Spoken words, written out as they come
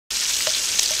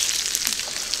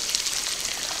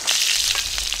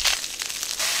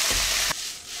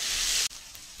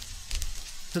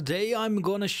Today I'm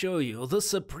gonna show you the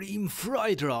supreme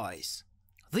fried rice.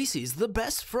 This is the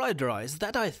best fried rice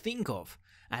that I think of,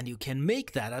 and you can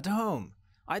make that at home.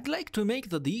 I'd like to make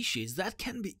the dishes that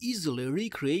can be easily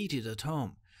recreated at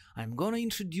home. I'm gonna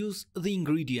introduce the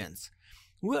ingredients.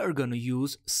 We're gonna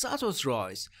use Sato's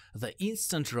rice, the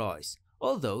instant rice.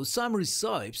 Although some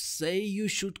recipes say you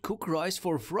should cook rice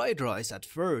for fried rice at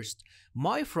first,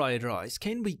 my fried rice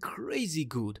can be crazy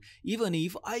good even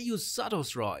if I use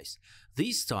Sato's rice.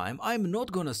 This time I'm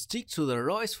not gonna stick to the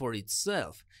rice for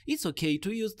itself. It's okay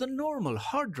to use the normal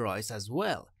hard rice as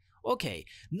well. Okay,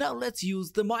 now let's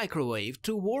use the microwave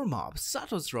to warm up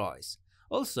Sato's rice.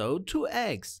 Also 2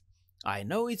 eggs. I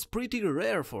know it's pretty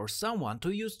rare for someone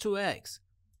to use 2 eggs.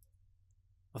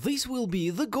 This will be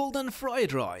the golden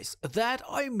fried rice that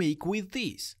I make with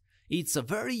this. It's a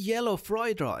very yellow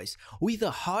fried rice with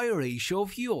a high ratio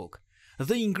of yolk.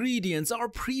 The ingredients are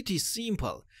pretty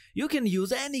simple. You can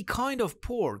use any kind of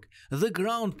pork. The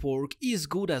ground pork is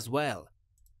good as well.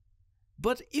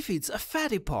 But if it's a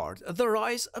fatty part, the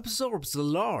rice absorbs the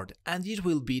lard and it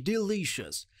will be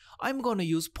delicious. I'm gonna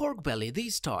use pork belly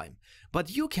this time, but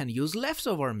you can use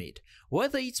leftover meat,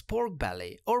 whether it's pork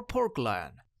belly or pork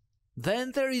loin.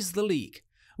 Then there is the leek.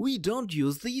 We don't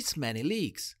use these many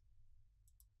leeks.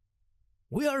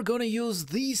 We are gonna use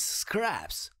these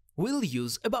scraps. We'll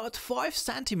use about 5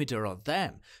 cm of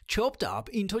them, chopped up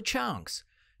into chunks.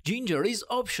 Ginger is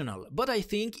optional, but I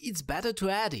think it's better to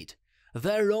add it.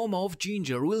 The aroma of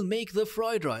ginger will make the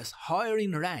fried rice higher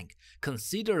in rank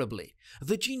considerably.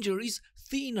 The ginger is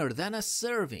thinner than a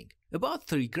serving, about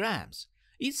 3 grams.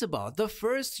 It's about the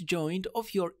first joint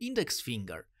of your index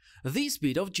finger. This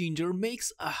bit of ginger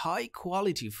makes a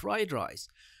high-quality fried rice.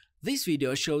 This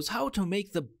video shows how to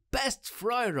make the best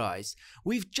fried rice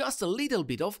with just a little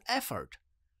bit of effort.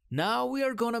 Now we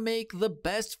are gonna make the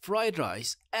best fried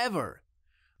rice ever.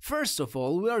 First of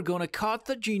all, we are gonna cut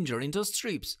the ginger into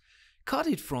strips. Cut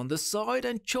it from the side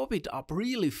and chop it up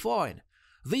really fine.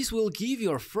 This will give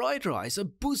your fried rice a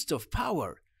boost of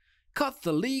power. Cut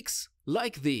the leeks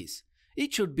like this.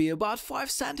 It should be about 5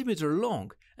 cm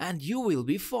long and you will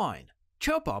be fine.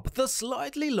 Chop up the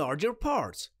slightly larger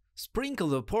parts. Sprinkle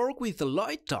the pork with a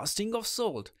light dusting of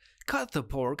salt. Cut the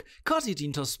pork, cut it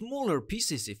into smaller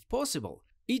pieces if possible.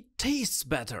 It tastes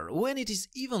better when it is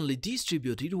evenly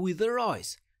distributed with the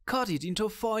rice. Cut it into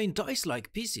fine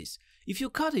dice-like pieces. If you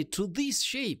cut it to this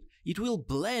shape, it will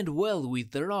blend well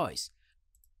with the rice.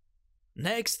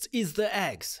 Next is the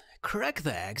eggs. Crack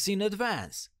the eggs in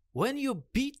advance. When you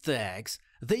beat the eggs,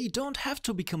 they don't have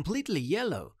to be completely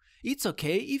yellow. It's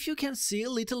okay if you can see a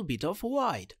little bit of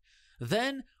white.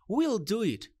 Then we'll do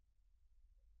it.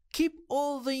 Keep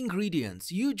all the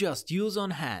ingredients you just use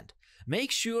on hand.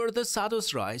 Make sure the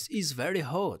Sato's rice is very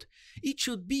hot. It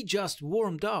should be just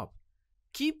warmed up.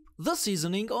 Keep the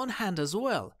seasoning on hand as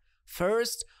well.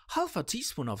 First, half a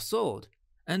teaspoon of salt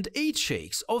and 8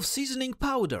 shakes of seasoning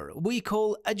powder we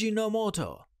call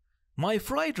Ajinomoto. My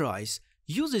fried rice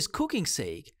uses cooking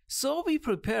sake, so be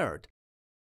prepared.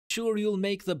 Sure you'll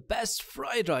make the best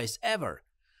fried rice ever.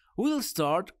 We'll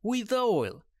start with the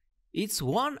oil. It's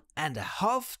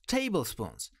 1.5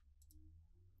 tablespoons.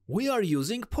 We are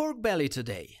using pork belly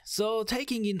today, so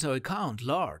taking into account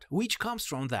lard, which comes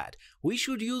from that, we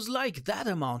should use like that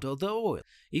amount of the oil.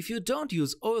 If you don't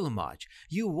use oil much,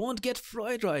 you won't get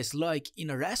fried rice like in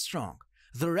a restaurant.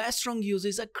 The restaurant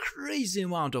uses a crazy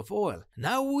amount of oil.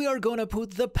 Now we are gonna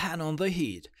put the pan on the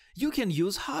heat. You can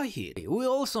use high heat. We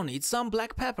also need some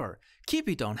black pepper. Keep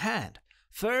it on hand.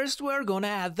 First we're gonna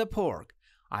add the pork.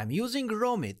 I'm using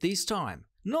raw meat this time,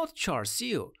 not char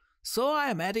siu, so I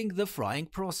am adding the frying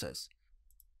process.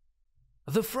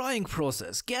 The frying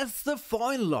process gets the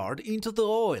fine lard into the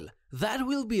oil that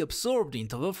will be absorbed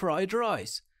into the fried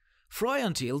rice. Fry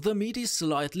until the meat is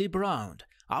slightly browned.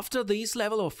 After this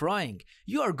level of frying,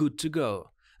 you are good to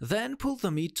go. Then pull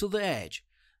the meat to the edge.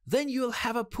 Then you'll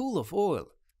have a pool of oil.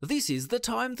 This is the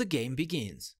time the game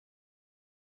begins.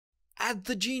 Add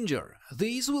the ginger.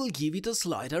 This will give it a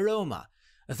slight aroma.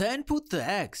 Then put the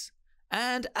eggs.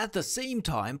 And at the same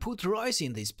time put rice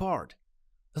in this part.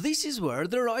 This is where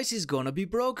the rice is gonna be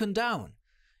broken down.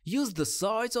 Use the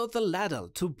sides of the ladle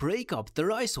to break up the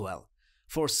rice well.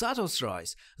 For Sato's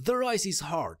rice, the rice is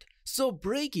hard, so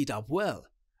break it up well.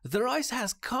 The rice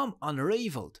has come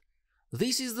unraveled.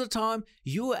 This is the time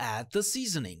you add the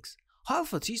seasonings.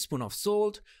 Half a teaspoon of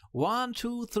salt, 1,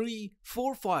 2, 3,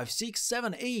 4, 5, 6,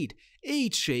 7,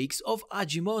 8 shakes of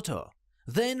Ajinomoto.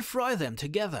 Then fry them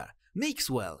together. Mix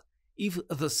well. If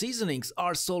the seasonings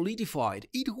are solidified,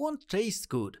 it won't taste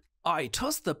good. I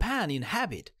toss the pan in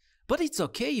habit, but it's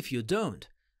okay if you don't.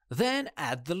 Then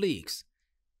add the leeks.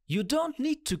 You don't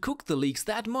need to cook the leeks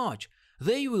that much.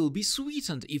 They will be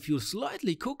sweetened if you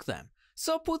slightly cook them,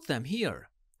 so put them here.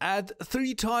 Add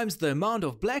 3 times the amount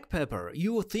of black pepper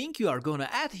you think you are gonna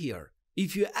add here.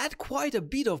 If you add quite a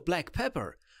bit of black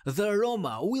pepper, the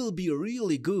aroma will be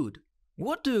really good.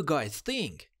 What do you guys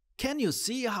think? Can you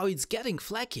see how it's getting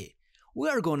flaky? We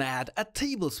are gonna add a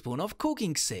tablespoon of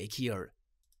cooking sake here.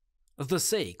 The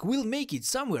sake will make it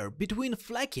somewhere between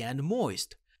flaky and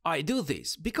moist. I do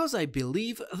this because I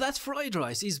believe that fried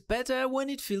rice is better when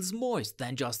it feels moist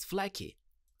than just flaky.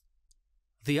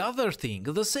 The other thing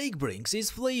the sake brings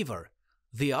is flavor.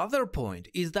 The other point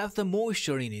is that the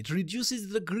moisture in it reduces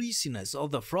the greasiness of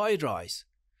the fried rice.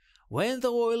 When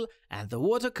the oil and the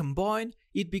water combine,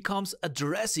 it becomes a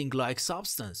dressing-like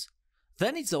substance.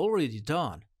 Then it's already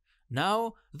done.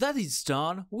 Now that it's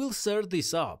done, we'll serve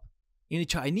this up. In a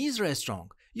Chinese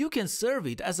restaurant, you can serve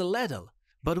it as a ladle,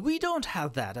 but we don't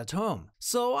have that at home,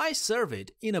 so I serve it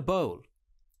in a bowl.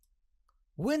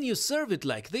 When you serve it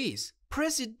like this,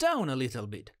 press it down a little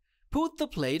bit. Put the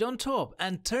plate on top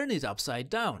and turn it upside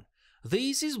down.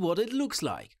 This is what it looks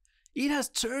like. It has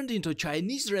turned into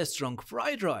Chinese restaurant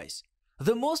fried rice.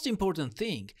 The most important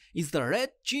thing is the red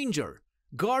ginger.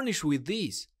 Garnish with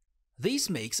this.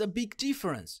 This makes a big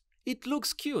difference. It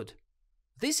looks cute.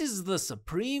 This is the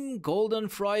supreme golden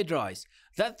fried rice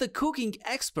that the cooking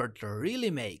expert really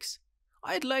makes.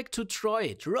 I'd like to try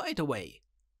it right away.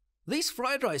 This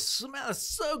fried rice smells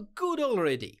so good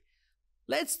already.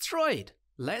 Let's try it.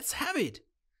 Let's have it.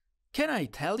 Can I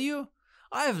tell you?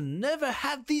 I've never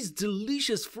had this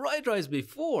delicious fried rice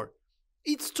before.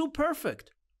 It's too perfect.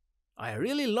 I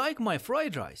really like my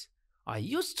fried rice. I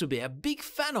used to be a big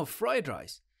fan of fried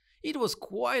rice. It was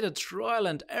quite a trial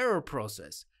and error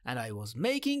process, and I was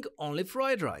making only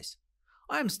fried rice.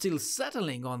 I'm still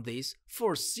settling on this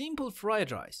for simple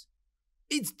fried rice.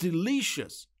 It's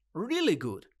delicious, really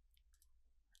good.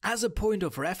 As a point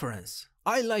of reference,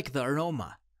 I like the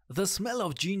aroma. The smell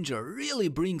of ginger really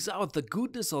brings out the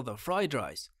goodness of the fried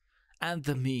rice. And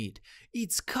the meat,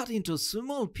 it's cut into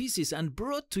small pieces and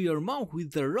brought to your mouth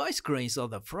with the rice grains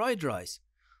of the fried rice.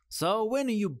 So when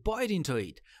you bite into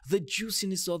it, the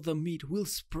juiciness of the meat will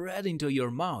spread into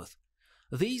your mouth.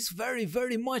 This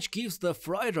very much gives the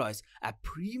fried rice a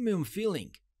premium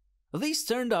feeling. This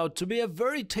turned out to be a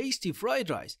very tasty fried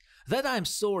rice that I'm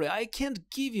sorry I can't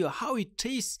give you how it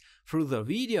tastes through the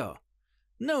video.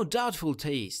 No doubtful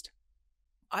taste.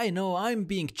 I know I'm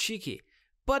being cheeky,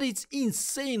 but it's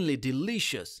insanely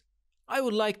delicious. I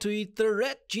would like to eat the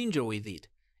red ginger with it.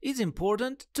 It's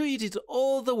important to eat it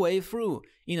all the way through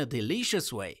in a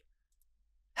delicious way.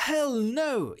 Hell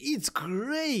no, it's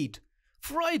great!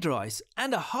 Fried rice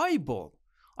and a highball.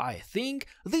 I think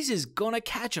this is gonna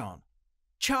catch on.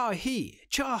 Cha he,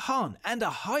 cha han and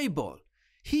a highball.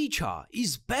 He cha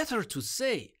is better to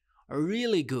say.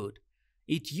 Really good.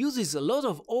 It uses a lot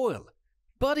of oil,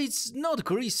 but it's not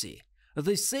greasy.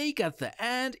 The sake at the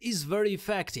end is very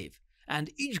effective,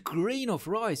 and each grain of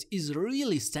rice is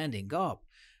really standing up,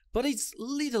 but it's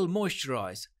little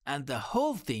moisturized, and the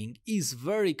whole thing is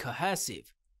very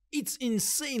cohesive. It's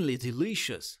insanely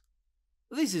delicious.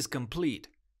 This is complete.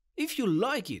 If you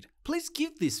like it, please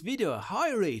give this video a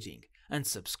high rating and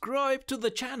subscribe to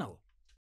the channel.